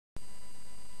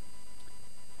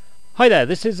Hi there,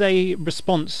 this is a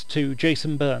response to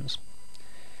Jason Burns.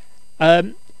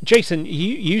 Jason,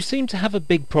 you seem to have a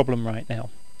big problem right now.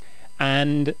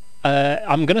 And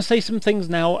I'm going to say some things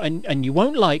now, and you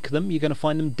won't like them. You're going to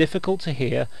find them difficult to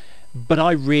hear, but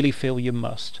I really feel you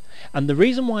must. And the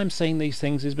reason why I'm saying these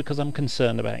things is because I'm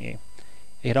concerned about you.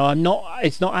 You know,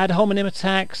 it's not ad hominem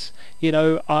attacks. You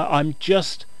know, I'm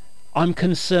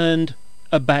concerned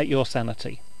about your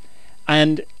sanity.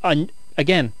 And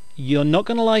again, you're not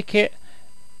going to like it,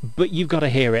 but you've got to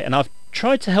hear it. And I've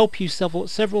tried to help you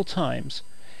several times,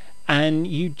 and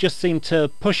you just seem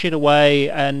to push it away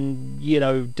and, you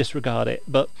know, disregard it.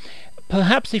 But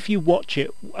perhaps if you watch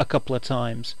it a couple of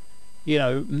times, you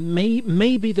know,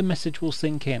 maybe the message will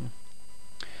sink in.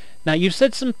 Now, you've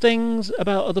said some things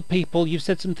about other people, you've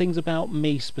said some things about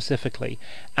me specifically,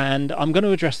 and I'm going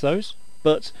to address those,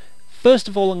 but first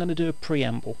of all I'm going to do a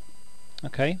preamble.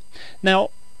 Okay? Now,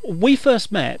 we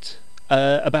first met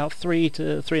about 3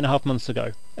 to 3.5 months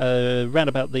ago, around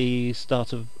about the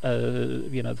start of,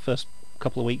 the first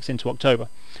couple of weeks into October.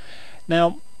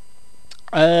 Now,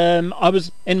 I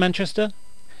was in Manchester,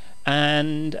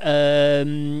 and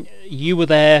you were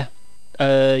there,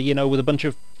 with a bunch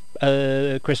of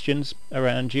Christians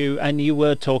around you, and you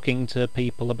were talking to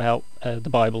people about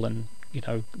the Bible and,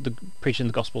 preaching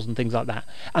the Gospels and things like that,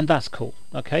 and that's cool.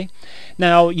 Okay,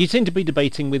 now you seem to be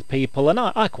debating with people, and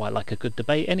I quite like a good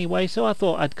debate anyway, so I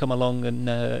thought I'd come along and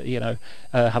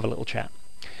have a little chat.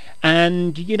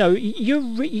 And you're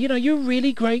a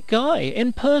really great guy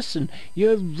in person.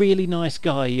 You're a really nice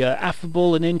guy. You're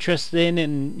affable and interesting,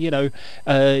 and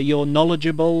you're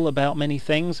knowledgeable about many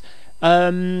things.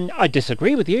 I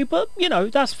disagree with you, but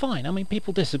that's fine. I mean,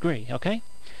 people disagree. Okay,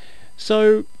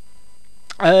 so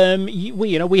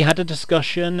we had a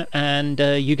discussion, and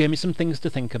you gave me some things to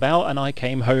think about, and I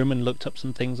came home and looked up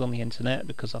some things on the internet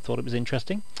because I thought it was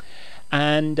interesting.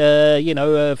 And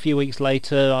a few weeks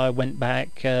later I went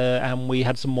back and we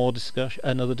had some more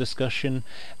another discussion,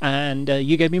 and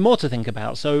you gave me more to think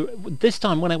about. So this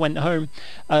time when I went home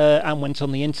and went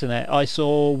on the internet, I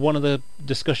saw one of the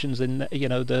discussions in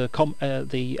the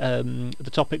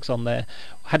topics on there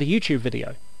had a YouTube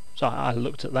video. So I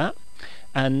looked at that.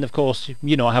 And of course,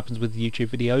 what happens with YouTube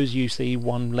videos. You see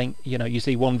one link, you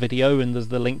see one video, and there's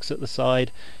the links at the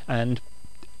side, and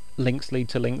links lead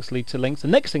to links lead to links.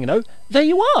 And next thing you know, there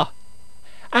you are.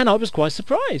 And I was quite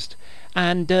surprised.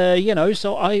 And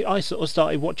so I sort of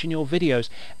started watching your videos,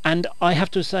 and I have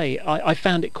to say, I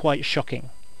found it quite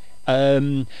shocking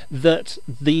that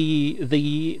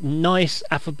the nice,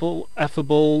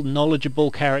 affable, knowledgeable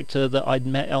character that I'd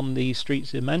met on the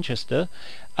streets of Manchester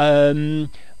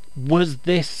was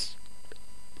this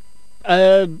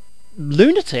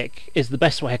lunatic, is the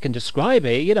best way I can describe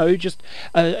it.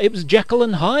 It was Jekyll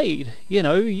and Hyde.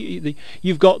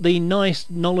 You've got the nice,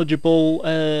 knowledgeable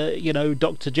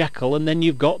Dr. Jekyll, and then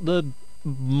you've got the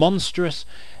monstrous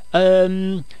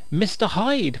Mr.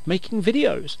 Hyde making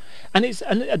videos. And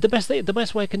the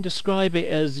best way I can describe it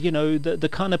as, the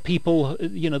kind of people,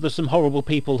 there's some horrible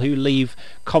people who leave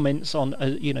comments on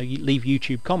leave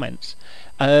YouTube comments,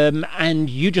 and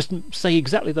you just say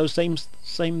exactly those same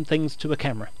things to a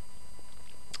camera.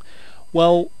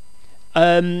 Well,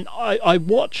 I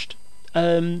watched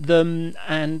them,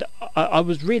 and I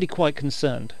was really quite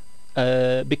concerned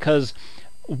because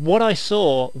what I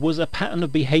saw was a pattern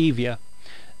of behaviour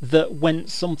that went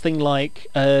something like,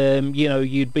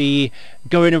 you'd be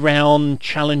going around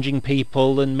challenging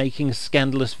people and making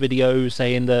scandalous videos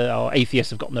saying that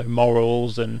atheists have got no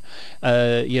morals, and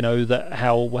that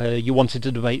how you wanted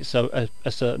to debate a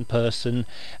certain person,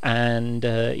 and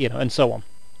and so on.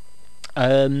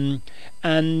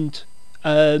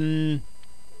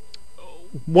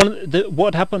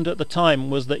 What happened at the time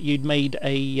was that you'd made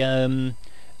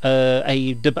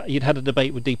you'd had a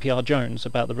debate with DPR Jones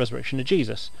about the resurrection of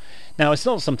Jesus. Now, it's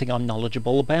not something I'm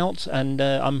knowledgeable about, and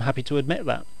I'm happy to admit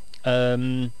that.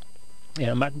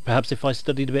 Perhaps if I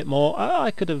studied a bit more, I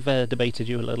could have debated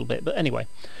you a little bit. But anyway,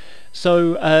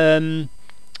 so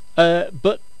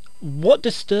but what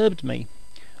disturbed me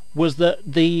was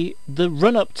that the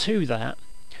run-up to that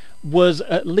was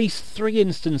at least 3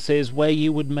 instances where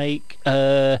you would make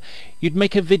a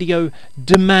video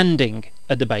demanding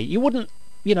a debate. You wouldn't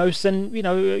send,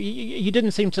 you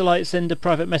didn't seem to send a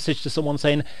private message to someone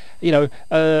saying, hello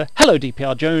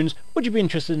DPR Jones, would you be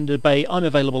interested in a debate? I'm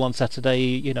available on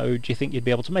Saturday, do you think you'd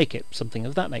be able to make it? Something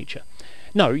of that nature.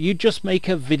 No, you just make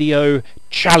a video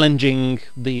challenging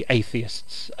the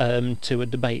atheists to a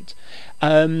debate.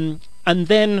 And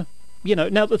then,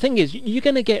 now the thing is, you're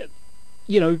going to get,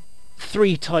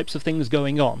 3 types of things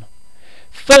going on.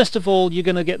 First of all, you're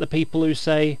going to get the people who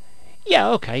say, yeah,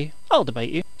 okay, I'll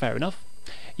debate you, fair enough.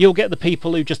 You'll get the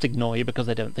people who just ignore you because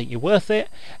they don't think you're worth it,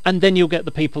 and then you'll get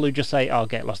the people who just say, "I'll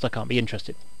get lost, I can't be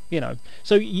interested."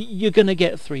 So you're going to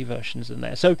get three versions in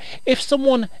there. So if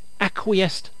someone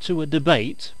acquiesced to a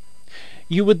debate,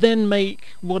 you would then make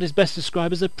what is best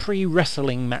described as a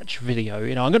pre-wrestling match video.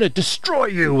 I'm going to destroy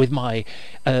you with my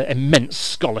immense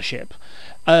scholarship.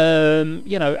 And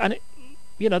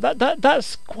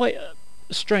that's quite a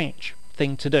strange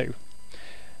thing to do.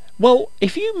 Well,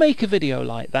 if you make a video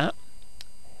like that,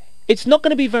 it's not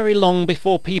going to be very long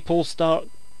before people start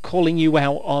calling you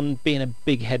out on being a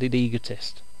big-headed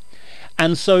egotist.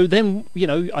 And so then,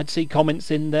 I'd see comments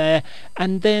in there,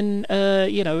 and then,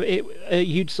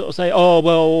 you'd sort of say, "Oh,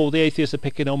 well, the atheists are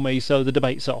picking on me, so the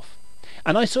debate's off."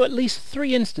 And I saw at least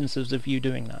 3 instances of you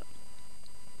doing that.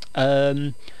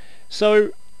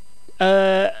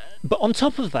 But on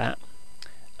top of that,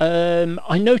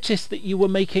 I noticed that you were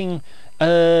making,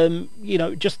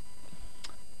 just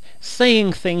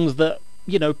saying things that,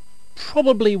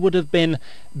 probably would have been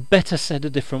better said a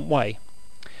different way.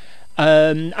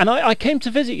 And I came to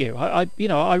visit you. I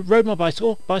rode my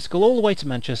bicycle all the way to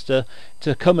Manchester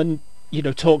to come and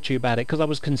talk to you about it because I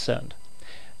was concerned.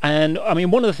 And I mean,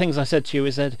 one of the things I said to you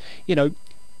is that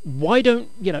why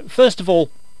don't first of all,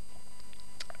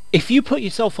 if you put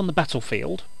yourself on the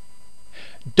battlefield,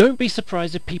 don't be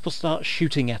surprised if people start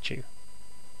shooting at you.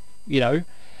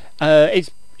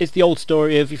 It's the old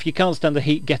story of if you can't stand the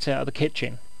heat, get out of the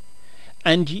kitchen.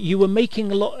 And you were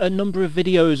making a number of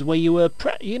videos where you were,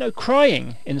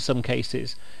 crying in some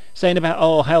cases, saying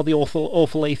about how the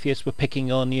awful atheists were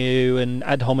picking on you and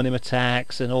ad hominem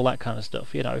attacks and all that kind of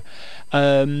stuff,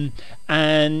 and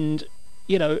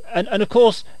of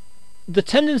course the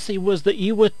tendency was that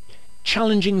you were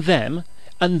challenging them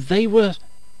and they were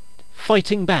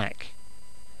fighting back.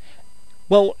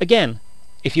 Well, again,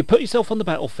 if you put yourself on the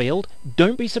battlefield,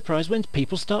 don't be surprised when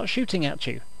people start shooting at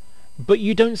you. But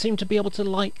you don't seem to be able to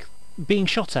like being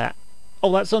shot at.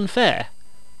 Oh, that's unfair,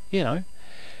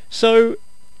 So,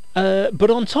 but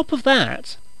on top of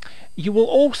that, you were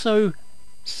also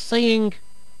saying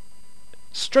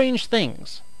strange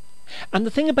things. And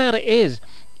the thing about it is,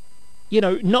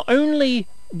 not only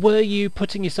were you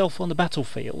putting yourself on the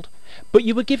battlefield, but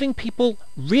you were giving people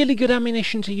really good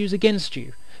ammunition to use against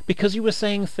you. Because you were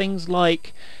saying things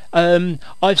like,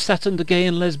 "I've sat under gay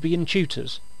and lesbian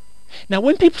tutors." Now,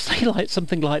 when people say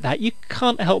something like that, you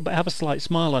can't help but have a slight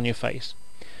smile on your face.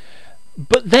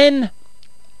 But then,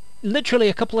 literally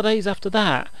a couple of days after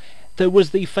that, there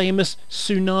was the famous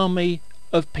tsunami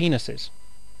of penises.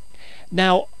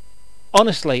 Now,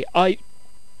 honestly, I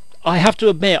have to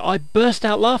admit, I burst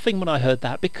out laughing when I heard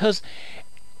that, because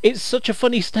it's such a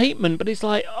funny statement, but it's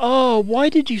like, oh, why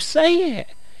did you say it?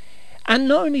 And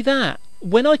not only that,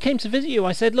 when I came to visit you,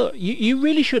 I said, look, you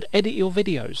really should edit your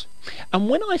videos. And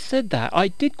when I said that, I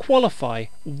did qualify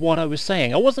what I was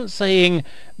saying. I wasn't saying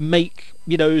make,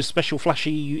 special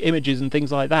flashy images and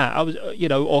things like that. I was,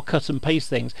 or cut and paste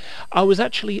things. I was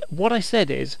actually, what I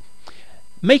said is,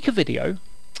 make a video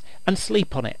and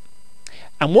sleep on it.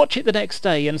 And watch it the next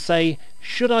day and say,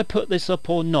 should I put this up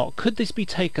or not? Could this be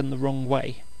taken the wrong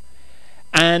way?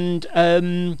 And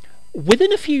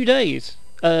within a few days,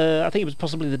 I think it was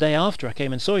possibly the day after I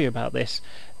came and saw you about this,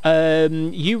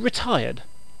 you retired.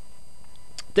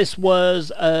 This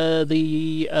was about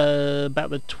the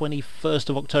 21st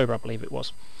of October, I believe it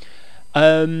was.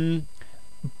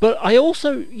 But I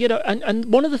also, and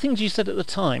one of the things you said at the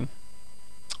time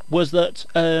was that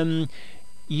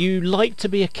you like to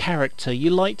be a character, you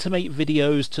like to make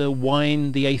videos to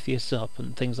wind the atheists up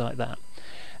and things like that.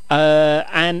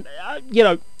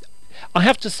 I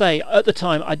have to say, at the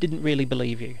time, I didn't really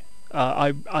believe you.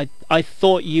 I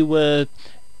thought you were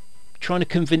trying to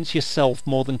convince yourself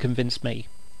more than convince me.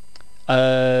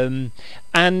 I've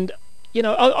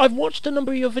watched a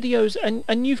number of your videos,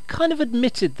 and you've kind of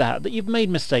admitted that you've made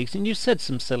mistakes, and you've said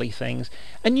some silly things,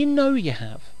 and you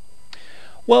have.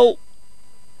 Well,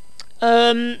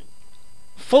 you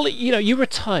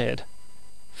retired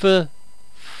for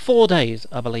 4 days,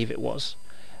 I believe it was.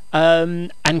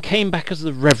 And came back as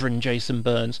the Reverend Jason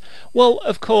Burns. Well,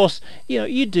 of course,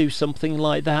 you do something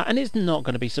like that, and it's not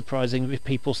going to be surprising if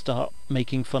people start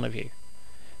making fun of you.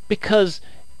 Because,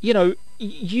 you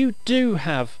do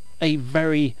have a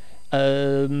very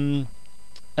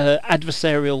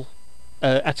adversarial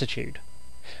attitude.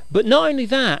 But not only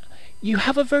that, you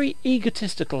have a very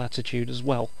egotistical attitude as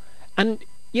well. And,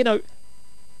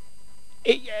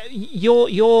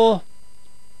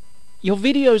 your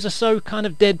videos are so kind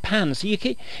of deadpan. So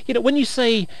when you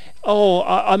say, "Oh,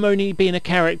 I'm only being a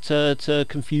character to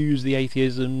confuse the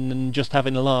atheism and just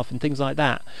having a laugh and things like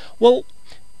that," well,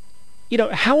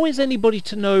 how is anybody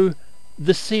to know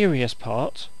the serious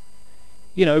part?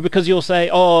 Because you'll say,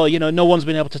 oh, no one's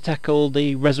been able to tackle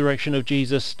the resurrection of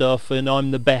Jesus stuff, and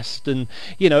I'm the best, and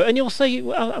you'll say,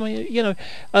 well, I mean,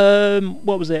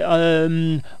 what was it?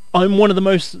 I'm one of the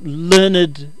most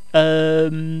learned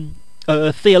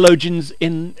theologians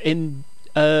in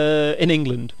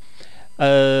England,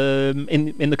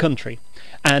 in the country,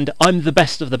 and I'm the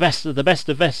best of the best of the best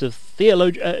of best of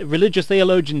religious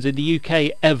theologians in the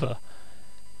UK ever.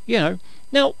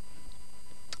 Now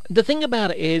the thing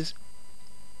about it is,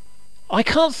 I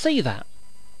can't see that.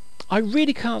 I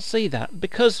really can't see that,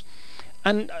 because,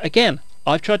 and again,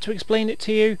 I've tried to explain it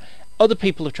to you, other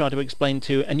people have tried to explain it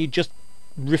to you, and you just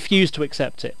refuse to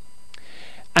accept it.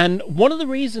 And one of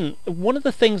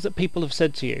the things that people have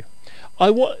said to you,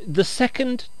 the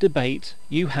second debate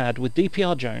you had with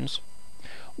DPR Jones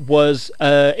was,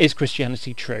 is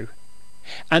Christianity true?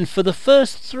 And for the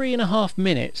first 3.5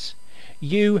 minutes,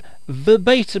 you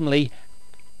verbatimly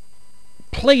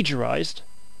plagiarized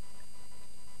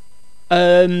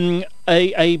a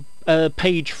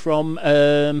page from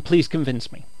Please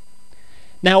Convince Me.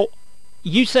 Now,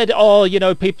 you said, oh,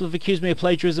 people have accused me of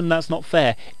plagiarism, that's not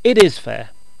fair. It is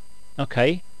fair.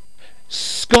 Okay?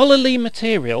 Scholarly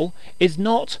material is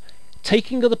not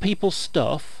taking other people's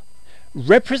stuff,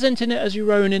 representing it as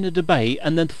your own in a debate,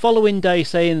 and then the following day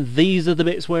saying, these are the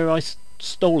bits where I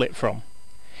stole it from.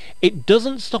 It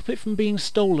doesn't stop it from being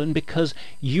stolen because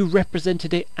you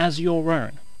represented it as your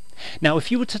own. Now,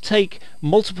 if you were to take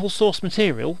multiple source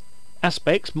material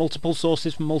aspects, multiple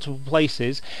sources from multiple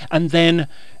places, and then,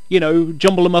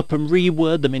 jumble them up and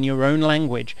reword them in your own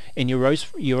language, in your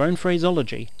own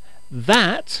phraseology,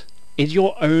 that is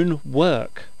your own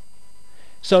work.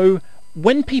 So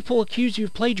when people accuse you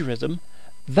of plagiarism,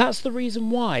 that's the reason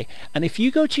why. And if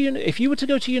you were to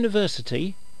go to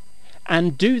university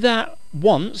and do that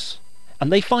once,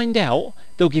 and they find out,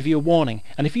 they'll give you a warning.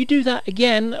 And if you do that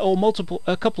again, or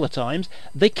a couple of times,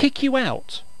 they kick you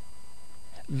out.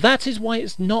 That is why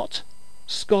it's not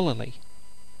scholarly.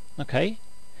 Okay?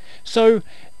 So,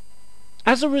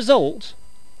 as a result,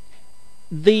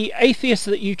 the atheists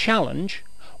that you challenge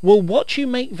will watch you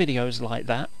make videos like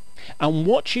that, and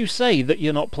watch you say that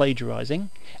you're not plagiarizing,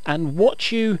 and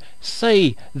watch you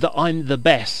say that I'm the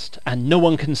best and no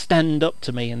one can stand up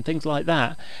to me and things like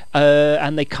that,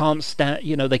 and they can't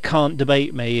they can't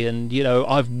debate me, and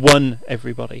I've won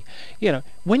everybody.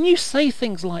 When you say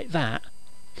things like that,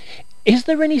 is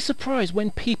there any surprise when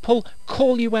people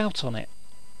call you out on it?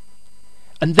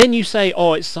 And then you say,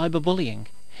 oh, it's cyberbullying.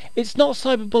 It's not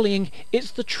cyberbullying,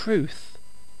 it's the truth.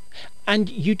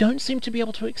 And you don't seem to be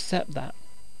able to accept that.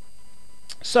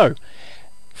 So,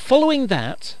 following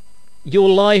that, your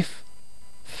life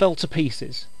fell to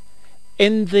pieces.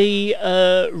 In the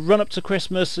run-up to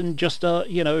Christmas and just,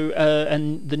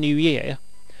 and the New Year,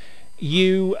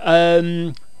 you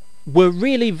were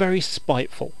really very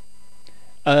spiteful.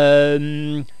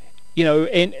 And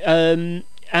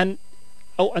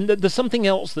there's something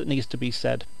else that needs to be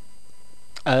said,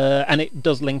 and it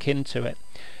does link into it.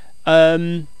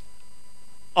 And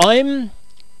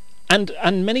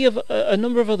many of a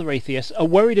number of other atheists are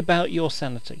worried about your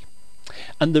sanity,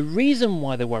 and the reason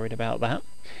why they're worried about that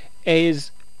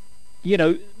is,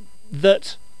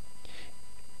 that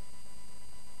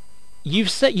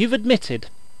you've admitted.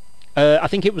 I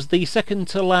think it was the second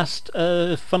to last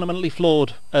Fundamentally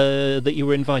Flawed that you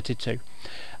were invited to.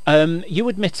 You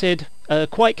admitted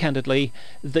quite candidly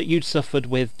that you'd suffered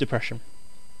with depression,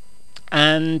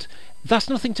 and that's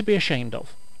nothing to be ashamed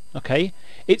of. Okay,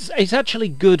 it's actually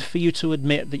good for you to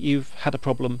admit that you've had a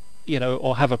problem,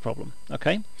 or have a problem.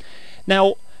 Okay,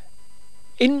 now,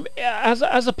 as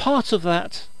a part of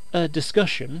that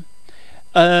discussion,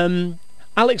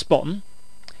 Alex Bottom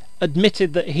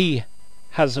admitted that he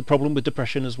has a problem with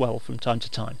depression as well from time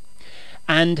to time,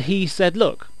 and he said,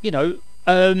 look,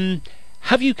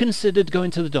 have you considered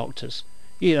going to the doctors?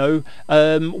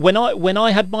 When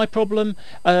I had my problem,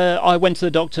 I went to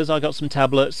the doctors, I got some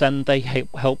tablets, and they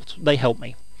helped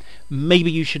me.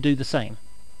 Maybe you should do the same.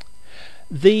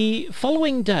 The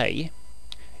following day,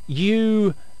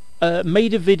 you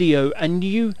made a video and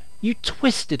you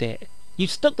twisted it. You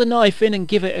stuck the knife in and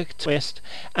give it a twist,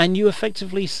 and you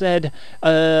effectively said,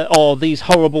 oh, these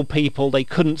horrible people, they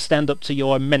couldn't stand up to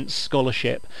your immense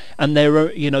scholarship, and they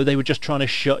were just trying to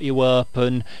shut you up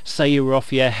and say you were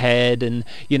off your head, and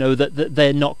that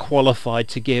they're not qualified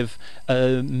to give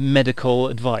medical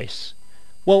advice.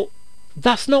 Well,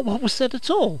 that's not what was said at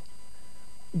all.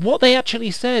 What they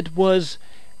actually said was,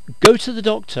 go to the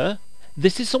doctor.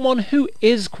 This is someone who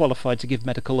is qualified to give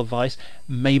medical advice.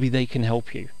 Maybe they can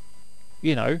help you.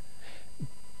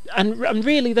 and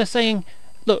really they're saying,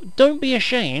 look, don't be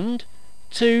ashamed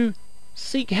to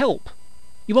seek help.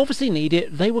 You obviously need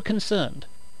it. They were concerned.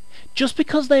 Just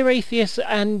because they're atheists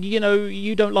and,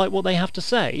 you don't like what they have to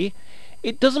say,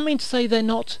 it doesn't mean to say they're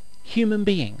not human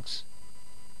beings.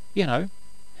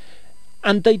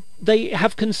 And they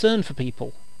have concern for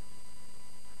people.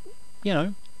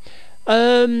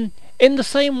 In the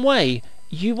same way,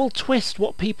 you will twist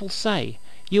what people say.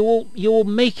 You'll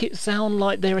make it sound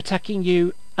like they're attacking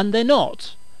you, and they're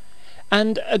not.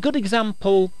 And a good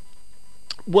example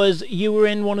was you were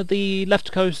in one of the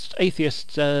Left Coast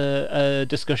atheist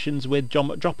discussions with John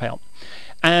McDropout.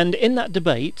 And in that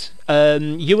debate,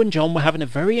 you and John were having a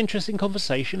very interesting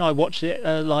conversation. I watched it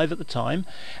live at the time,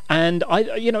 and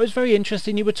it was very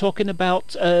interesting. You were talking about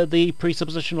the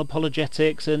presuppositional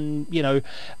apologetics and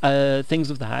things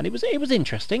of that. It was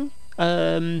interesting.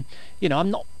 I'm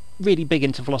not really big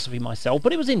into philosophy myself,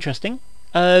 but it was interesting.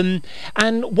 And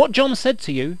what John said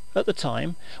to you at the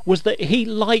time was that he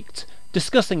liked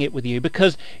discussing it with you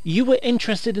because you were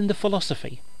interested in the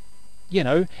philosophy.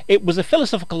 It was a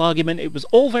philosophical argument, it was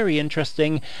all very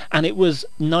interesting, and it was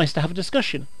nice to have a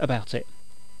discussion about it.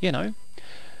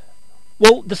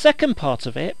 Well, the second part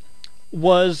of it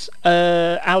was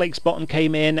Alex Botton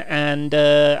came in, and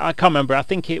I can't remember, I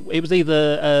think it was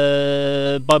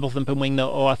either Bible Thumping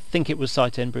Wingnut, or I think it was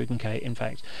Site N Brugenkate, in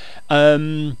fact.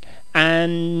 And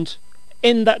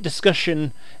in that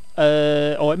discussion,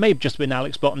 or it may have just been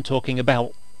Alex Botton talking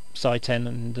about Site N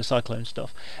and the Cyclone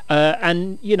stuff,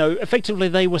 and effectively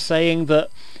they were saying that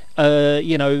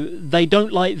they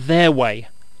don't like their way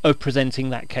of presenting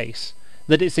that case,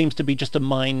 that it seems to be just a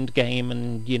mind game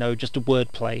and just a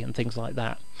wordplay and things like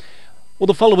that. Well,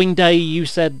 the following day you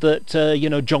said that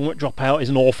John McDropout is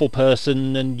an awful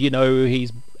person, and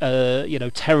he's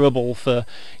terrible for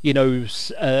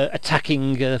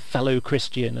attacking a fellow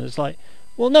Christian. And it's like,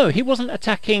 well, no, he wasn't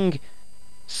attacking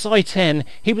Site N,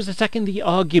 he was attacking the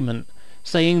argument,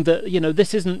 saying that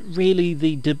this isn't really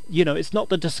it's not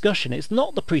the discussion, it's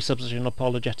not the presuppositional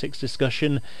apologetics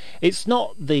discussion, it's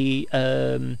not the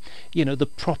the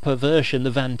proper version,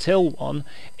 the Van Til one.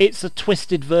 It's a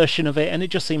twisted version of it, and it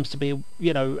just seems to be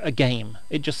a game.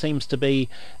 It just seems to be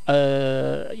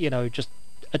just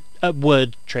a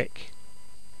word trick.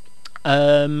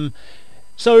 So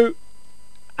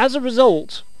as a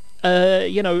result,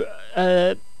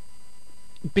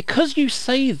 because you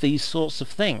say these sorts of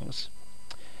things,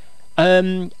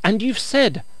 and you've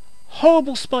said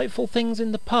horrible, spiteful things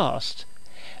in the past,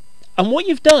 and what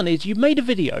you've done is you've made a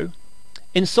video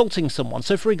insulting someone.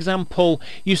 So, for example,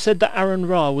 you said that Aaron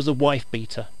Ra was a wife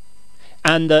beater,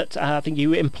 and that I think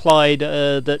you implied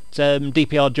that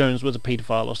DPR Jones was a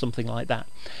paedophile or something like that,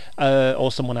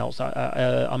 or someone else.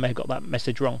 I may have got that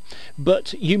message wrong,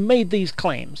 but you made these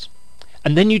claims,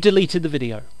 and then you deleted the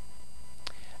video.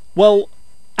 Well,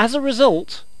 as a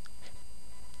result,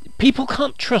 people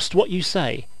can't trust what you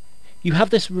say. You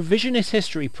have this revisionist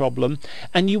history problem,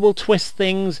 and you will twist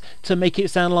things to make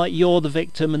it sound like you're the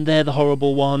victim and they're the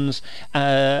horrible ones,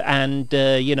 and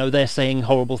they're saying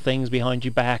horrible things behind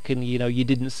your back, and you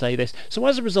didn't say this. So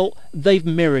as a result, they've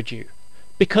mirrored you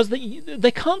because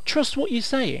they can't trust what you're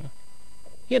saying.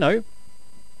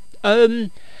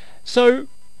 So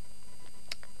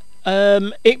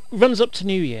it runs up to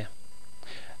New Year.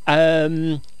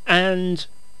 And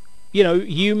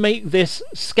you make this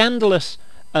scandalous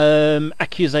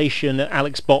accusation at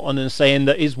Alex Botton, and saying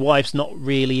that his wife's not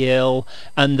really ill,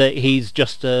 and that he's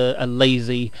just a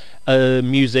lazy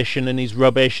musician, and he's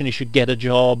rubbish, and he should get a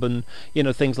job, and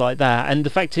things like that. And the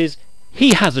fact is,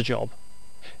 he has a job.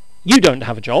 You don't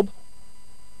have a job.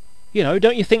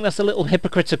 Don't you think that's a little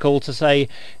hypocritical to say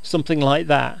something like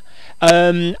that?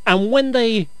 And when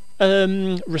they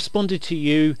responded to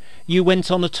you, you went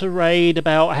on a tirade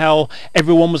about how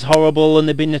everyone was horrible and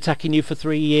they've been attacking you for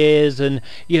 3 years, and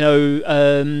you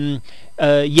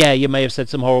may have said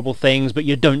some horrible things, but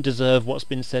you don't deserve what's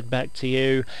been said back to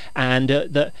you, and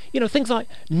that things like,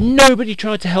 nobody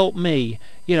tried to help me,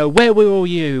 where were all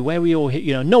you, where were you all,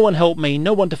 no one helped me,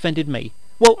 no one defended me.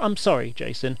 Well, I'm sorry,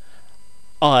 Jason,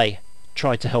 I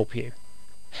tried to help you.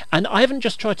 And I haven't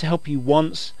just tried to help you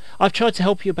once, I've tried to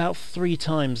help you about 3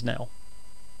 times now.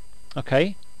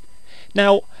 Okay?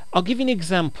 Now, I'll give you an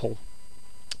example.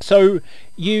 So,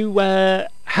 you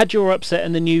had your upset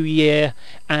in the new year,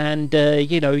 and,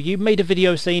 you made a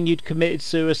video saying you'd committed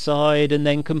suicide, and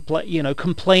then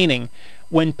complaining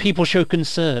when people show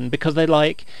concern, because they're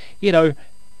like,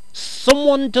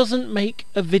 someone doesn't make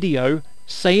a video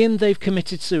saying they've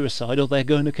committed suicide, or they're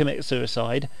going to commit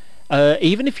suicide,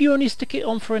 even if you only stick it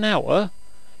on for an hour,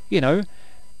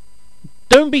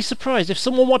 don't be surprised if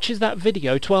someone watches that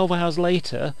video 12 hours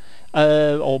later,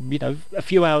 or a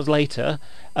few hours later,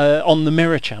 on the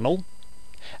Mirror channel,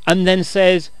 and then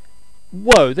says,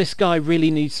 whoa, this guy really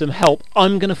needs some help,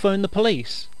 I'm going to phone the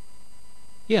police.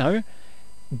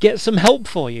 Get some help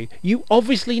for you. You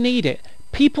obviously need it.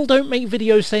 People don't make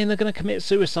videos saying they're going to commit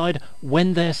suicide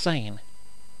when they're sane.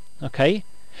 Okay?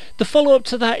 The follow-up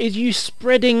to that is you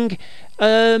spreading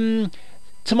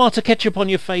tomato ketchup on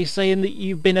your face saying that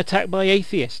you've been attacked by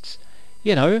atheists.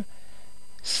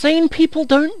 Sane people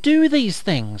don't do these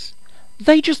things.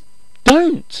 They just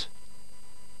don't.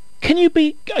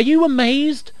 Are you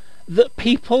amazed that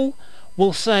people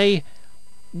will say,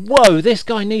 whoa, this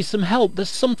guy needs some help, there's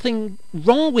something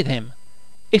wrong with him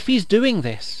if he's doing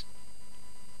this?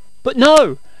 But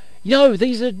no,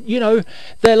 these are,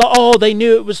 they're like, oh, they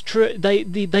knew it was true, they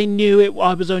knew it,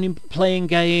 I was only playing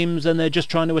games and they're just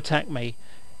trying to attack me.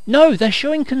 No, they're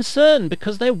showing concern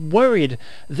because they're worried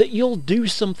that you'll do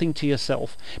something to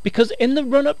yourself. Because in the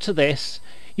run-up to this,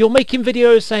 you're making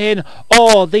videos saying,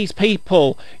 oh, these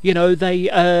people,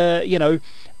 I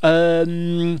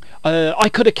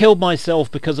could have killed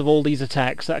myself because of all these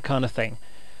attacks, that kind of thing.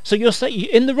 So you're saying,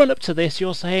 in the run-up to this,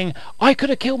 you're saying, I could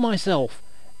have killed myself.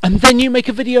 And then you make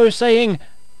a video saying,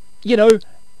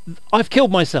 I've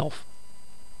killed myself.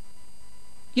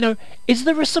 Is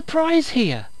there a surprise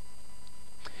here?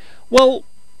 Well,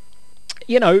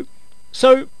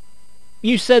 so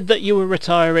you said that you were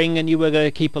retiring and you were going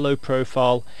to keep a low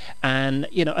profile, and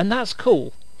and that's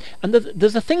cool. And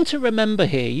there's a thing to remember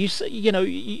here. You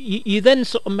then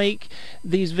sort of make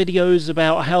these videos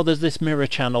about how there's this Mirror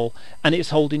channel and it's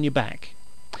holding you back.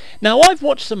 Now, I've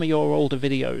watched some of your older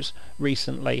videos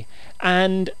recently,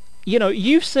 and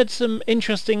you've said some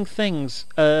interesting things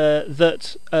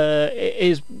that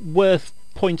is worth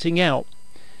pointing out,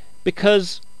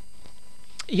 because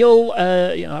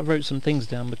I wrote some things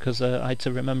down because I had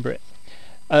to remember it.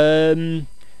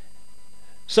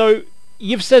 So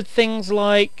you've said things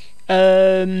like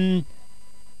oh,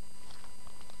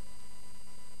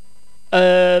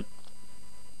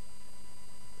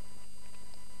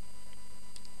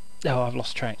 I've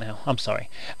lost track now. I'm sorry.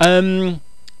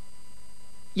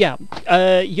 Yeah.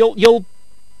 You'll.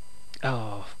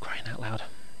 Oh, crying out loud!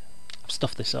 I've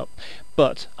stuffed this up,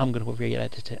 but I'm going to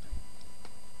re-edit it.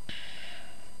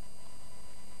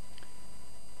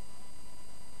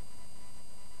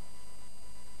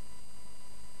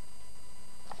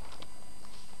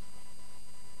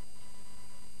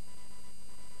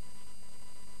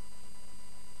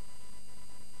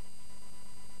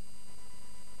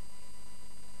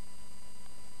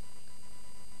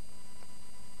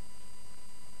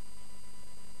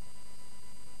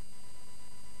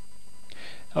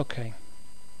 Okay.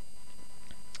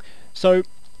 So,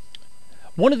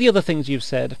 one of the other things you've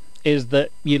said is that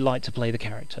you like to play the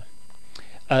character,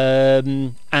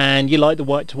 and you like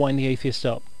to wind the atheist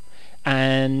up,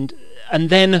 and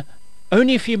then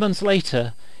only a few months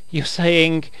later you're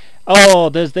saying, oh,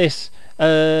 there's this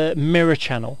Mirror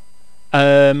channel.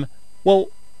 Well,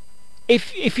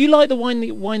 if you like to wind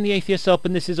the atheist up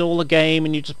and this is all a game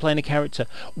and you're just playing a character,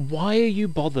 why are you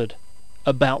bothered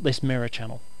about this Mirror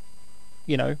channel?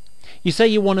 You say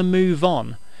you want to move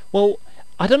on. Well,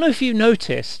 I don't know if you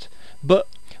noticed, but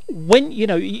when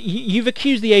you've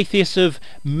accused the atheists of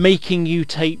making you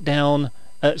take down,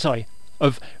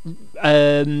 of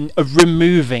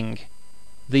removing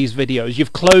these videos.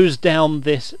 You've closed down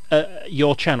this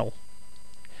your channel.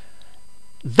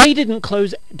 They didn't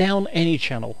close down any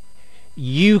channel.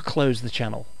 You closed the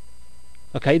channel.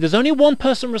 Okay, there's only one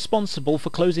person responsible for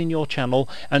closing your channel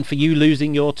and for you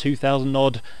losing your 2,000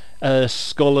 odd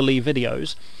scholarly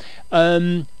videos.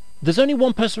 There's only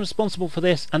one person responsible for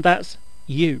this, and that's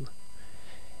you.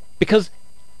 Because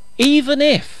even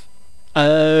if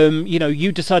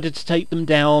you decided to take them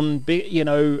down,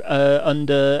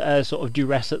 under sort of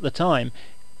duress at the time,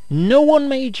 no one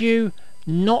made you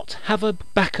not have a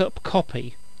backup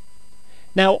copy.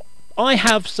 Now, I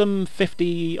have some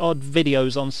 50 odd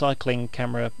videos on cycling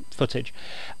camera footage.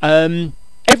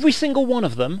 Every single one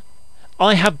of them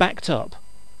I have backed up.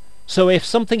 So if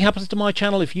something happens to my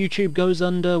channel, if YouTube goes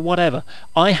under, whatever,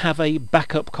 I have a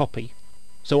backup copy.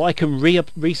 So I can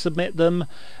resubmit them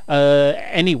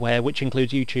anywhere, which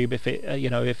includes YouTube, if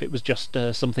it was just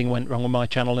something went wrong with my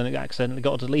channel and it accidentally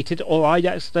got deleted, or I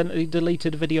accidentally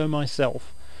deleted a video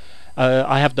myself.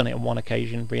 I have done it on one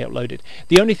occasion, re-uploaded.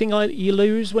 The only thing you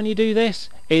lose when you do this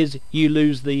is you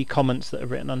lose the comments that are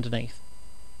written underneath.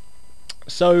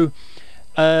 So,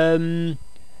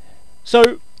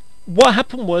 what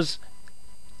happened was,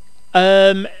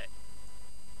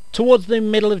 towards the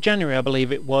middle of January, I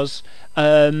believe it was,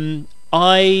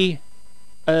 I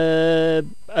uh,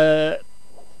 uh,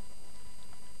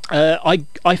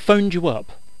 I phoned you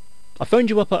up. I phoned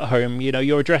you up at home. You know,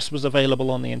 your address was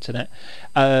available on the internet,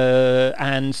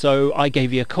 and so I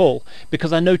gave you a call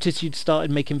because I noticed you'd started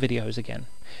making videos again.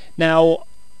 Now,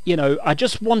 you know, I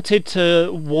just wanted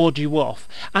to ward you off,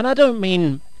 and I don't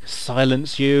mean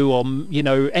silence you or, you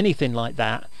know, anything like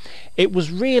that. It was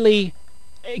really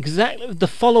exactly the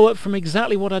follow-up from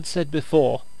exactly what I'd said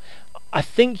before. I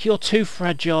think you're too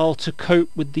fragile to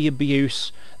cope with the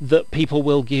abuse that people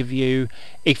will give you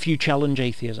if you challenge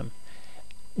atheism.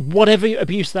 Whatever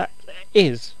abuse that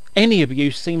is, any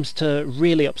abuse seems to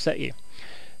really upset you.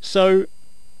 So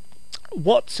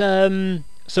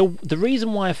so the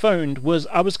reason why I phoned was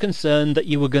I was concerned that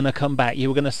you were going to come back. You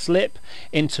were going to slip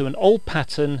into an old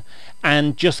pattern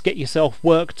and just get yourself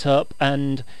worked up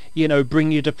and, you know,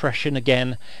 bring you depression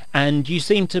again. And you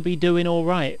seem to be doing all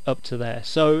right up to there.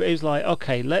 So it was like,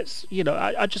 okay, let's, you know,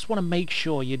 I just want to make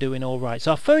sure you're doing all right.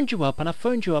 So I phoned you up, and I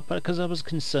phoned you up because I was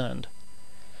concerned.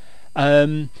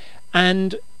 And,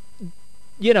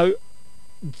 you know,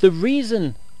 the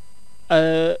reason,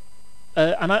 and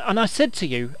I said to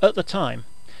you at the time,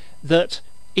 that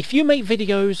if you make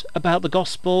videos about the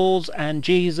Gospels and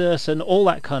Jesus and all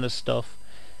that kind of stuff,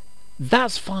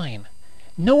 that's fine.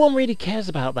 No one really cares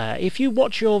about that. If you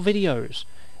watch your videos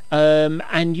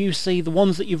and you see the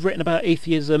ones that you've written about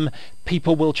atheism,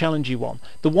 people will challenge you on.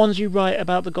 The ones you write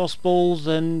about the Gospels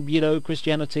and, you know,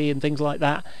 Christianity and things like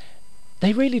that,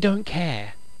 they really don't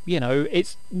care. You know,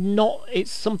 it's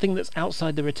something that's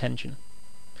outside their attention.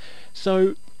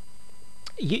 So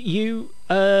you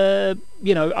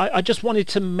know, I just wanted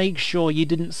to make sure you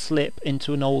didn't slip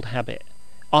into an old habit.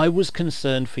 I was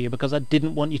concerned for you because I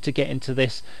didn't want you to get into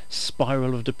this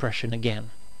spiral of depression again.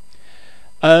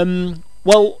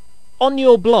 Well, on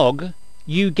your blog,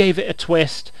 you gave it a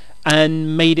twist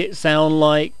and made it sound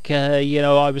like, you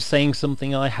know, I was saying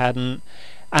something I hadn't.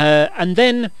 And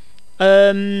then,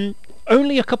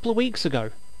 only a couple of weeks ago,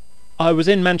 I was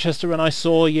in Manchester and I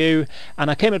saw you,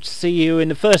 and I came up to see you, and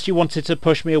at first you wanted to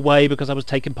push me away because I was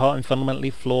taking part in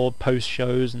Fundamentally Flawed post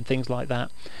shows and things like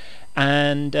that.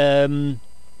 And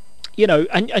you know,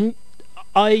 and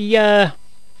I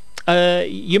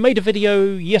you made a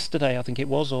video yesterday, I think it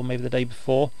was, or maybe the day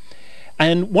before,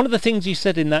 and one of the things you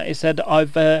said in that is said,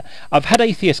 I've had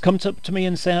atheists come up to me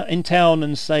in town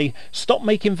and say, stop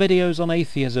making videos on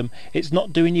atheism, it's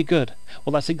not doing you good.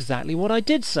 Well, that's exactly what I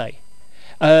did say.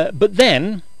 But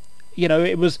then, you know,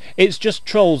 it's just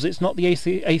trolls. It's not the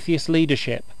atheist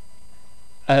leadership.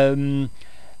 And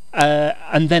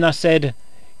then I said,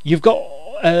 you've got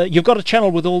a channel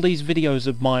with all these videos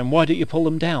of mine. Why don't you pull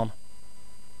them down?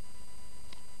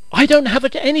 I don't have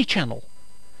any channel.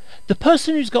 The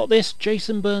person who's got this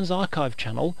Jason Burns Archive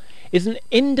channel is an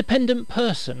independent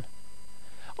person.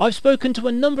 I've spoken to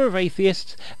a number of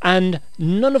atheists, and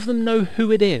none of them know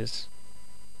who it is.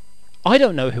 I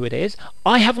don't know who it is.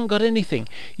 I haven't got anything.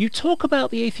 You talk about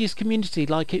the atheist community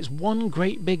like it's one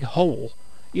great big whole,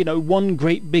 you know, one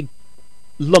great big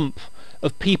lump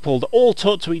of people that all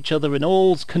talk to each other and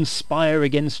all conspire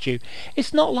against you.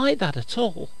 It's not like that at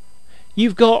all.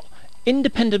 You've got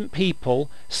independent people,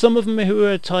 some of them who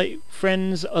are tight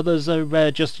friends, others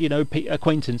are just, you know,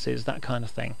 acquaintances, that kind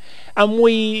of thing. And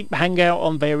we hang out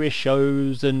on various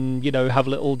shows and, you know, have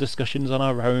little discussions on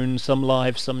our own, some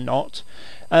live, some not.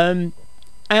 And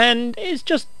it's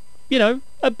just, you know,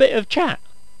 a bit of chat.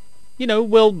 You know,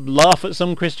 we'll laugh at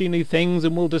some Christian-y things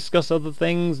and we'll discuss other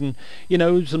things, and, you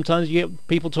know, sometimes you get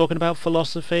people talking about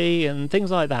philosophy and things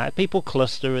like that. People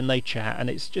cluster and they chat, and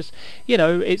it's just, you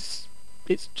know, it's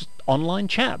just online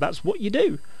chat. That's what you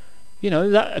do. You know,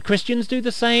 that Christians do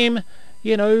the same.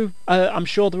 You know, I'm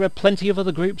sure there are plenty of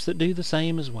other groups that do the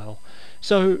same as well.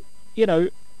 So, you know,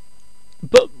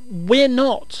 but we're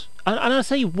not, and I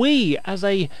say we as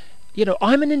a, you know,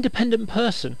 I'm an independent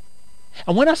person.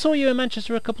 And when I saw you in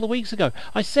Manchester a couple of weeks ago,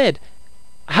 I said,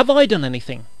 have I done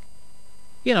anything?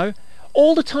 You know,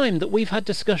 all the time that we've had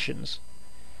discussions,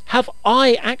 have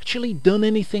I actually done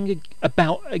anything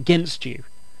against you?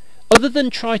 Other than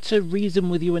try to reason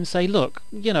with you and say, look,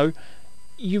 you know,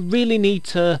 you really need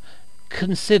to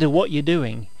consider what you're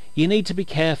doing. You need to be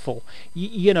careful.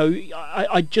 You know,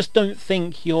 I just don't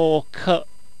think you're cut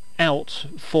out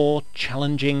for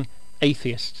challenging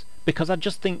atheists, because I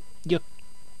just think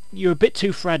you're a bit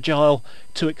too fragile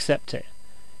to accept it.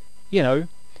 You know,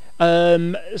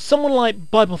 someone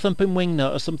like Bible Thumping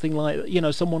Wingnut or something like, you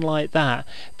know, someone like that,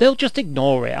 they'll just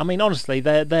ignore it. I mean, honestly,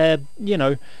 they're you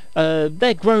know,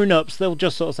 they're grown-ups. They'll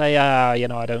just sort of say, you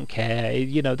know, I don't care.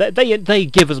 You know, they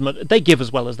give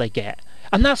as well as they get,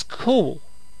 and that's cool.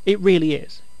 It really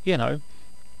is. You know,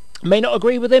 May not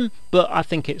agree with him, but I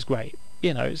think it's great.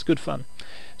 You know, it's good fun.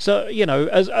 So, you know,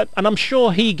 and I'm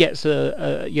sure he gets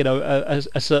a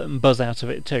certain buzz out of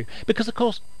it too. Because of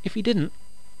course, if he didn't,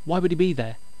 why would he be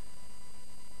there?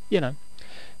 You know.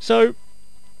 So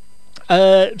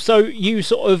you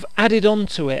sort of added on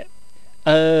to it,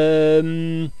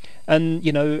 and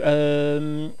you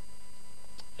know,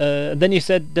 then you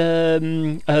said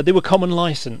they were common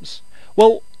license.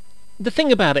 Well, the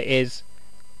thing about it is,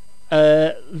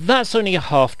 that's only a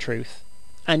half truth,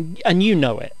 and you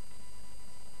know it.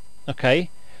 Okay,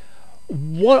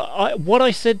 what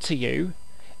I said to you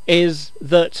is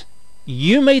that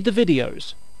you made the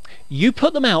videos, you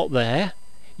put them out there,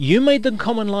 you made them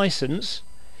common license,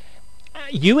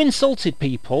 you insulted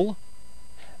people,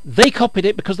 they copied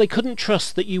it because they couldn't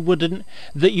trust that you wouldn't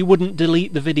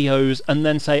delete the videos and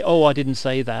then say, oh, I didn't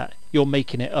say that, you're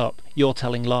making it up, you're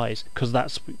telling lies, because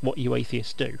that's what you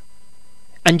atheists do.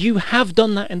 And you have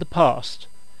done that in the past.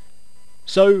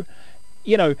 So,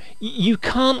 you know, you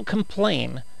can't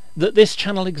complain that this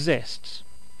channel exists.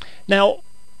 Now,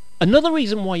 another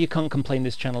reason why you can't complain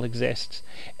this channel exists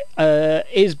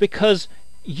is because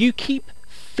you keep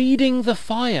feeding the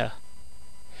fire.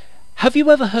 Have you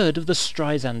ever heard of the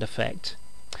Streisand effect?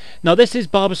 Now, this is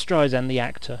Barbra Streisand, the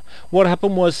actor. What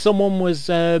happened was someone was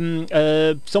videoing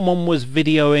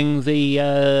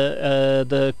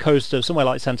the coast of somewhere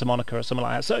like Santa Monica or somewhere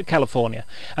like that, so California,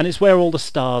 and it's where all the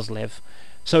stars live.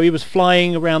 So he was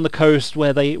flying around the coast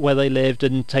where they lived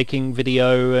and taking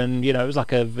video, and you know, it was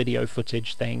like a video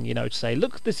footage thing, you know, to say,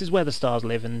 look, this is where the stars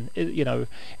live, and you know,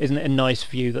 isn't it a nice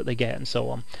view that they get, and so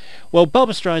on. Well,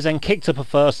 Barbra Streisand kicked up a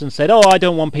fuss and said, oh, I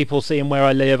don't want people seeing where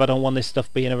I live, I don't want this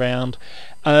stuff being around,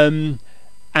 and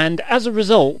as a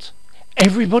result,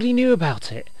 everybody knew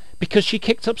about it because she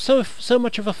kicked up so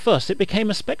much of a fuss. It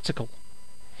became a spectacle,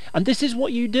 and this is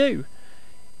what you do.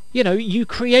 You know, you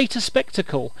create a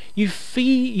spectacle. You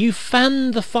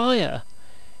fan the fire.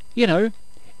 You know,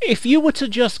 if you were to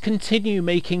just continue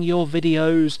making your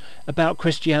videos about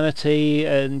Christianity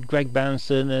and Greg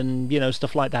Banson and, you know,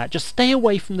 stuff like that, just stay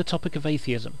away from the topic of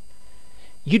atheism,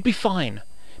 you'd be fine.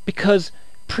 Because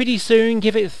pretty soon,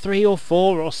 give it 3 or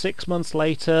 4 or 6 months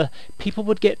later, people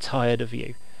would get tired of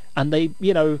you. And they,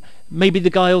 you know, maybe the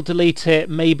guy will delete it,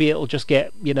 maybe it'll just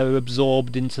get, you know,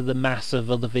 absorbed into the mass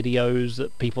of other videos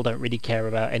that people don't really care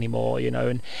about anymore, you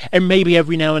know, and maybe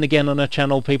every now and again on a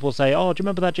channel people say, oh, do you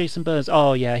remember that Jason Burns?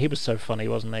 Oh yeah, he was so funny,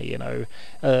 wasn't he? You know,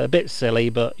 a bit silly,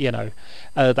 but you know,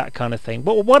 that kind of thing.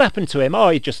 But what happened to him? Oh,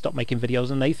 he just stopped making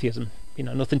videos on atheism, you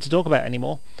know, nothing to talk about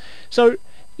anymore. So,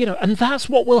 you know, and that's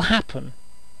what will happen.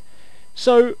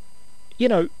 So, you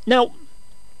know, now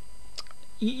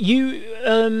you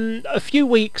a few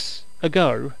weeks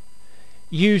ago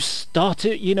you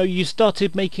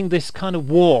started making this kind of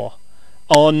war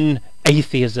on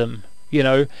atheism, you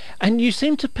know, and you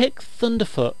seem to pick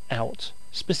Thunderfoot out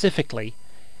specifically.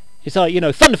 It's like, you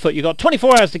know, Thunderfoot, you got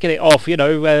 24 hours to get it off, you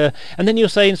know, and then you're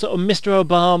saying sort of Mr.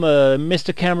 Obama,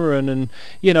 Mr. Cameron, and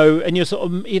you know, and you're sort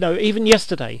of, you know, even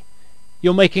yesterday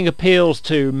you're making appeals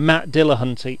to Matt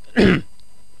Dillahunty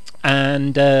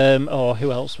and oh,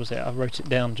 who else was it? I wrote it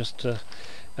down just to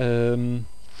there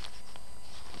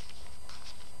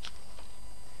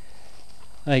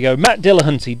you go. Matt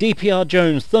Dillahunty, DPR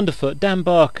Jones, Thunderfoot, Dan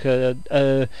Barker,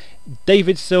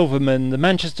 David Silverman, the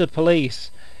Manchester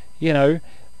Police. You know,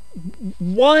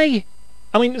 why?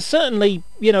 I mean, certainly,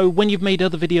 you know, when you've made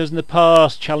other videos in the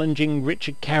past challenging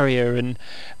Richard Carrier and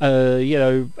you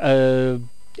know,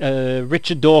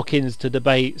 Richard Dawkins to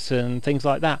debates and things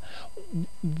like that,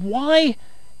 why?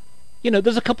 You know,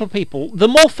 there's a couple of people, the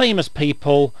more famous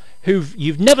people who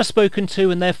you've never spoken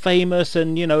to, and they're famous,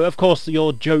 and you know, of course,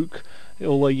 your joke,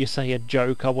 although you say a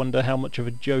joke, I wonder how much of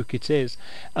a joke it is,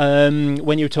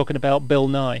 when you're talking about Bill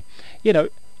Nye. You know,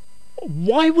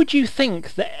 why would you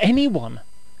think that anyone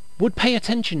would pay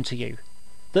attention to you,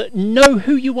 that know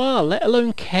who you are, let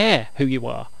alone care who you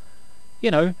are?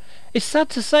 You know, it's sad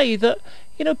to say that,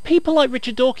 you know, people like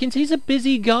Richard Dawkins, he's a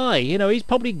busy guy, you know, he's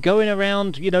probably going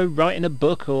around, you know, writing a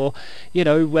book, or, you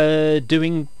know,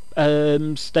 doing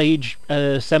stage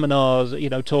seminars, you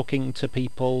know, talking to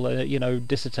people, you know,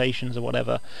 dissertations or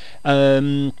whatever,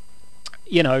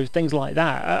 you know, things like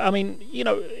that. I mean, you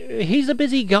know, he's a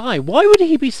busy guy. Why would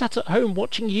he be sat at home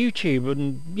watching YouTube?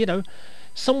 And you know,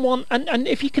 someone, and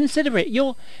if you consider it,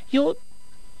 you're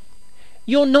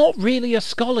not really a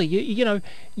scholar. You know,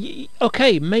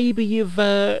 okay, maybe you've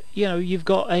you know, you've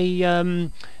got a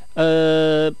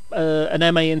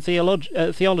an MA in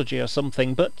theology or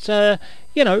something, but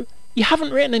you know, you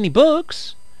haven't written any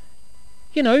books.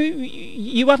 You know,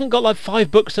 you haven't got like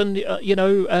 5 books and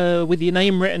with your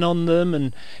name written on them,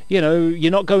 and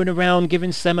you're not going around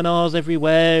giving seminars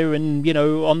everywhere, and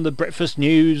on the breakfast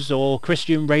news or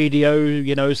Christian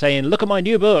radio, saying, look at my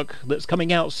new book that's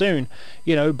coming out soon,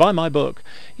 buy my book.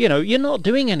 You're not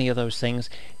doing any of those things.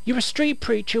 You're a street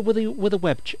preacher with a with a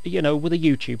with a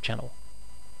YouTube channel.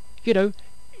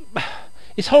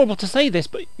 It's horrible to say this,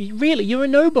 but really you're a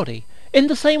nobody, in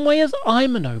the same way as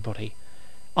I'm a nobody.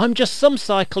 I'm just some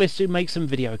cyclist who makes some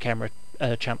video camera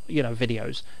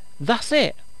videos. That's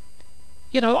it.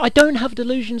 I don't have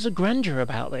delusions of grandeur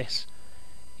about this.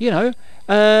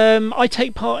 I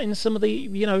take part in some of the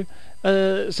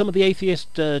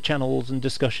atheist channels and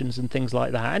discussions and things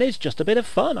like that, and it's just a bit of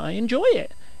fun. I enjoy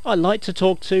it. I like to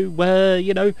talk to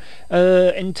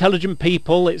intelligent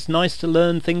people. It's nice to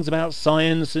learn things about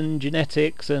science and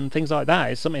genetics and things like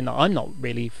that. It's something that I'm not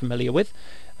really familiar with.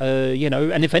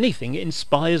 And if anything, it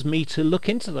inspires me to look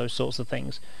into those sorts of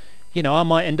things. I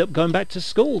might end up going back to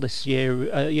school this year,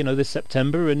 this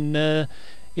September, and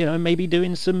maybe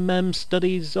doing some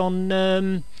studies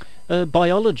on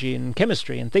biology and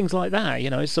chemistry and things like that.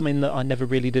 It's something that I never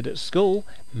really did at school.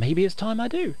 Maybe it's time I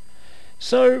do.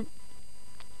 So,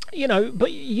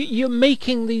 but you're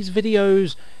making these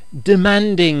videos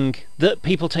demanding that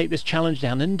people take this challenge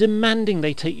down, and demanding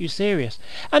they take you serious.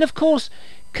 And of course,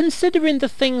 considering the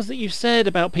things that you've said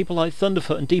about people like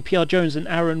Thunderfoot and DPR Jones and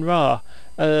Aaron Ra,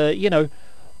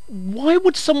 why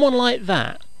would someone like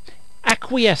that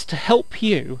acquiesce to help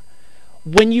you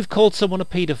when you've called someone a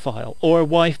paedophile or a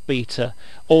wife beater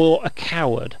or a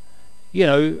coward?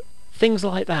 Things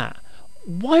like that.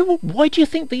 Why do you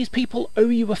think these people owe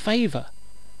you a favour?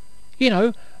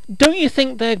 Don't you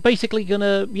think they're basically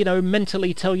gonna,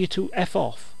 mentally tell you to F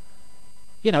off?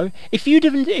 If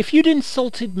you'd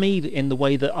insulted me in the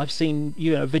way that I've seen,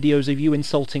 videos of you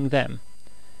insulting them,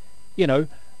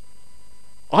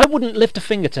 I wouldn't lift a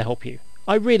finger to help you.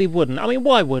 I really wouldn't. I mean,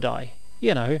 why would I?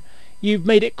 You've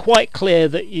made it quite clear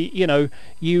that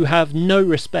you have no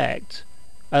respect.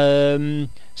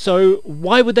 So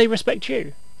why would they respect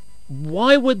you?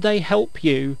 Why would they help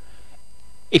you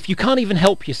if you can't even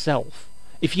help yourself?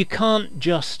 If you can't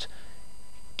just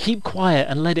keep quiet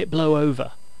and let it blow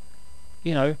over?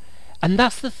 And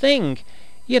that's the thing.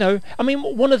 I mean,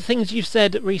 one of the things you've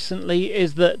said recently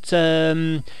is that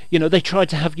they tried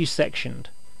to have you sectioned.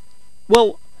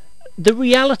 Well, the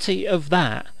reality of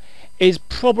that is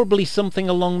probably something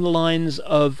along the lines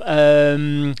of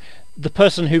the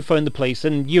person who phoned the police,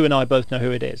 and you and I both know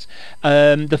who it is.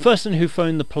 The person who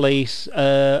phoned the police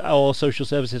or social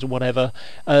services or whatever,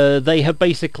 they have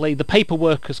basically, the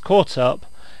paperwork has caught up,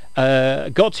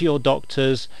 got to your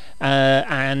doctors,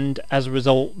 and as a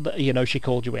result, she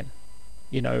called you in,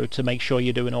 to make sure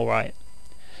you're doing all right.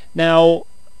 Now,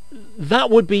 that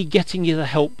would be getting you the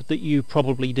help that you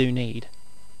probably do need,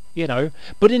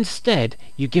 but instead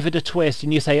you give it a twist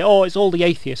and you say, oh, it's all the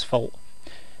atheist's fault.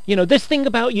 This thing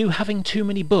about you having too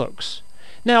many books.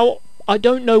 Now, I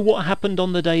don't know what happened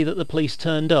on the day that the police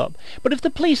turned up, but if the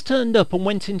police turned up and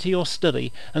went into your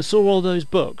study and saw all those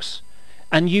books,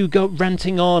 and you go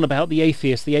ranting on about the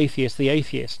atheist, the atheist, the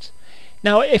atheist.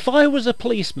 Now, if I was a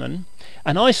policeman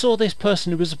and I saw this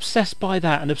person who was obsessed by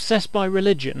that and obsessed by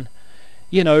religion,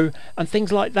 and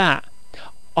things like that,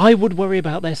 I would worry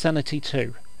about their sanity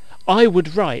too. I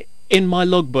would write in my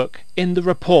logbook, in the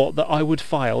report that I would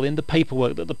file, in the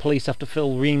paperwork that the police have to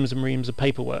fill reams and reams of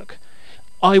paperwork,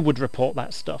 I would report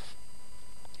that stuff.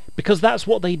 Because that's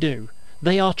what they do.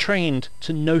 They are trained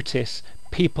to notice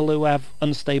people who have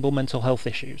unstable mental health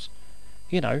issues.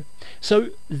 So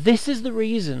this is the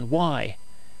reason why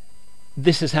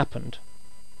this has happened.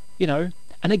 And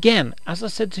again, as I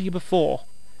said to you before,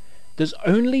 there's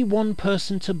only one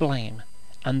person to blame,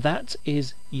 and that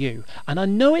is you. And I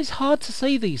know it's hard to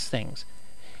say these things,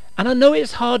 and I know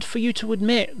it's hard for you to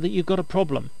admit that you've got a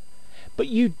problem, but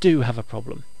you do have a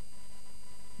problem.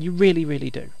 You really, really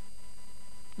do.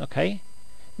 Okay?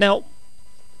 Now,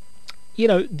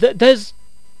 there's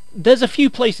a few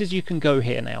places you can go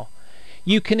here now.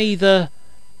 You can either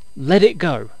let it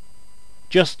go,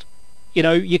 just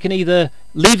you can either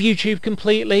leave YouTube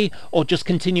completely, or just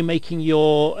continue making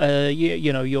your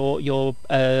your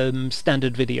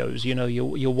standard videos,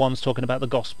 your ones talking about the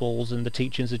Gospels and the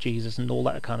teachings of Jesus and all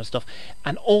that kind of stuff,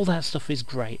 and all that stuff is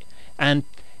great, and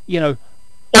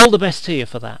all the best to you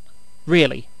for that,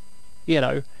 really.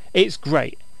 It's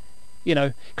great,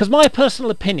 because my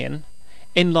personal opinion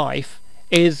in life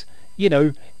is,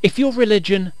 if you're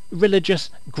religious,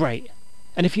 great,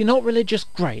 and if you're not religious,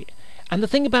 great. And the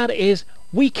thing about it is,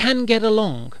 we can get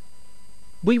along.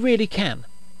 We really can.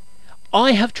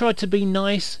 I have tried to be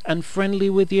nice and friendly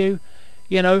with you,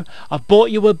 You know, I've bought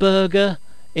you a burger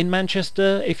in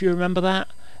Manchester, if you remember that.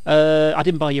 I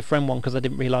didn't buy your friend one because I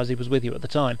didn't realise he was with you at the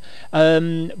time.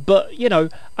 But, you know,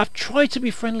 I've tried to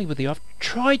be friendly with you. I've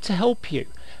tried to help you.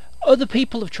 Other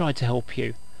people have tried to help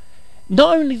you.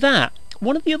 Not only that,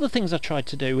 one of the other things I tried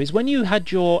to do is when you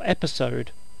had your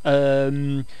episode at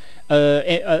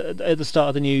the start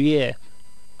of the new year,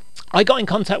 I got in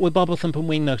contact with Bobblethump and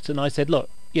Wingnut and I said, look,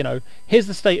 you know, here's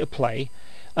the state of play.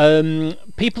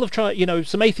 People have tried, you know,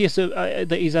 some atheists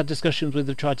that he's had discussions with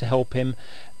have tried to help him.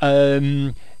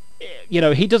 You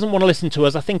know, he doesn't want to listen to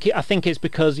us. I think it's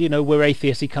because, you know, we're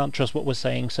atheists, he can't trust what we're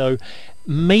saying. So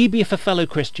maybe if a fellow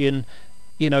Christian,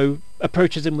 you know,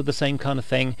 approaches him with the same kind of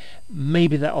thing,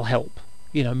 maybe that'll help.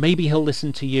 You know, maybe he'll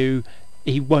listen to you.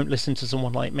 He won't listen to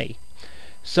someone like me.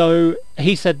 So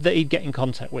he said that he'd get in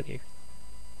contact with you.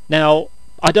 Now,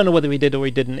 I don't know whether he did or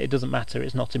he didn't. It doesn't matter.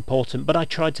 It's not important. But I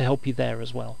tried to help you there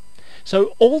as well.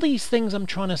 So all these things I'm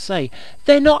trying to say,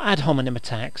 they're not ad hominem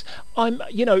attacks.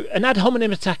 You know, an ad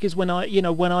hominem attack is when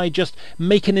I just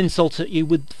make an insult at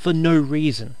you for no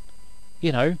reason.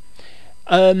 You know,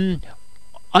 I'm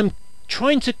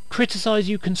trying to criticize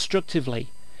you constructively.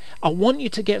 I want you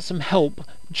to get some help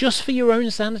just for your own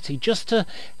sanity, just to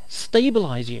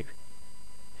stabilize you.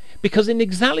 Because in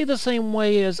exactly the same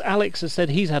way as Alex has said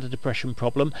he's had a depression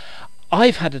problem,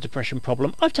 I've had a depression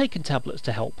problem. I've taken tablets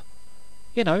to help,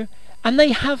 you know, and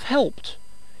they have helped.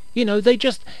 You know, they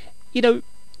just, you know,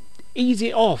 ease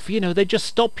it off. You know, they just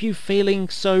stop you feeling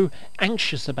so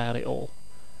anxious about it all.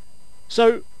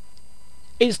 So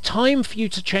it's time for you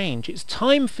to change. It's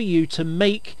time for you to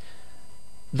make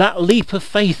that leap of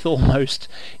faith almost.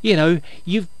 You know,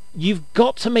 you've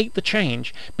got to make the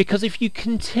change, because if you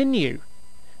continue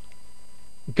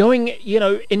going, you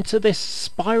know, into this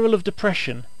spiral of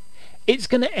depression, it's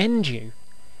going to end you.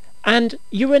 And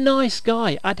you're a nice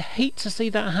guy. I'd hate to see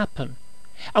that happen.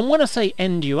 And when I say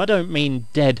end you, I don't mean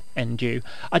dead end you.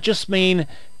 I just mean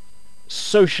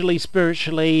socially,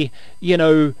 spiritually, you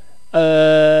know,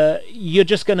 you're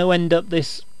just going to end up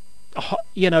this,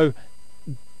 you know,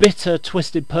 bitter,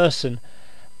 twisted person.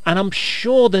 And I'm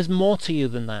sure there's more to you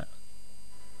than that.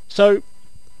 So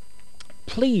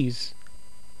please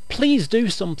do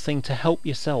something to help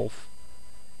yourself.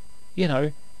 You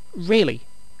know, really.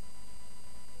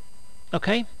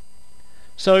 Okay?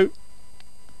 So,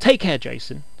 take care,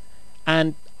 Jason.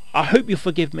 And I hope you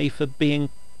forgive me for being,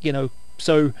 you know,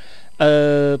 so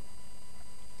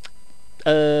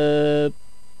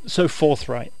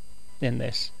forthright in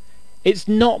this. It's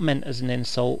not meant as an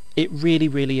insult. It really,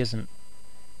 really isn't.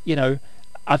 You know,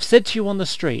 I've said to you on the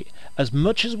street, as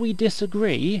much as we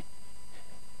disagree,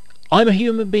 I'm a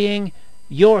human being,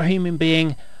 you're a human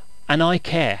being, and I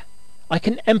care. I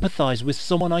can empathise with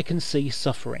someone I can see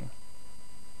suffering.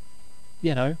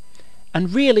 You know?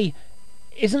 And really,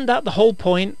 isn't that the whole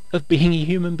point of being a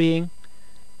human being?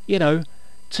 You know,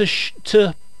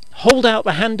 to hold out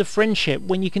the hand of friendship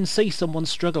when you can see someone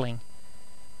struggling.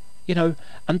 You know,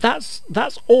 and that's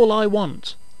all I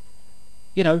want.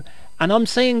 You know, and I'm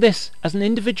saying this as an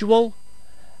individual,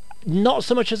 not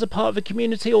so much as a part of a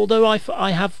community, although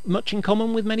I have much in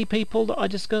common with many people that I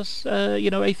discuss, you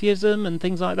know, atheism and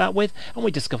things like that with, and we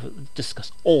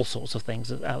discuss all sorts of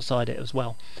things outside it as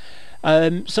well.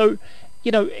 So,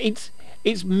 you know, it's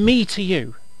me to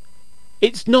you.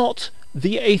 It's not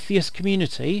the atheist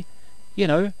community. You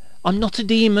know, I'm not a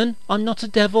demon. I'm not a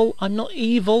devil. I'm not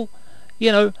evil.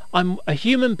 You know, I'm a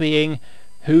human being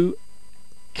who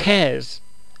cares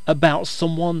about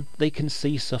someone they can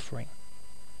see suffering.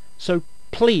 So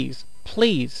please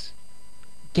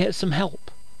get some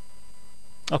help.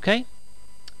 Okay?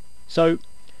 So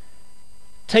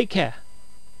take care.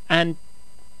 And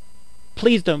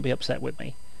please don't be upset with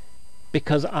me,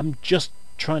 because I'm just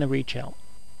trying to reach out.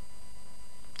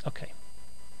 Okay.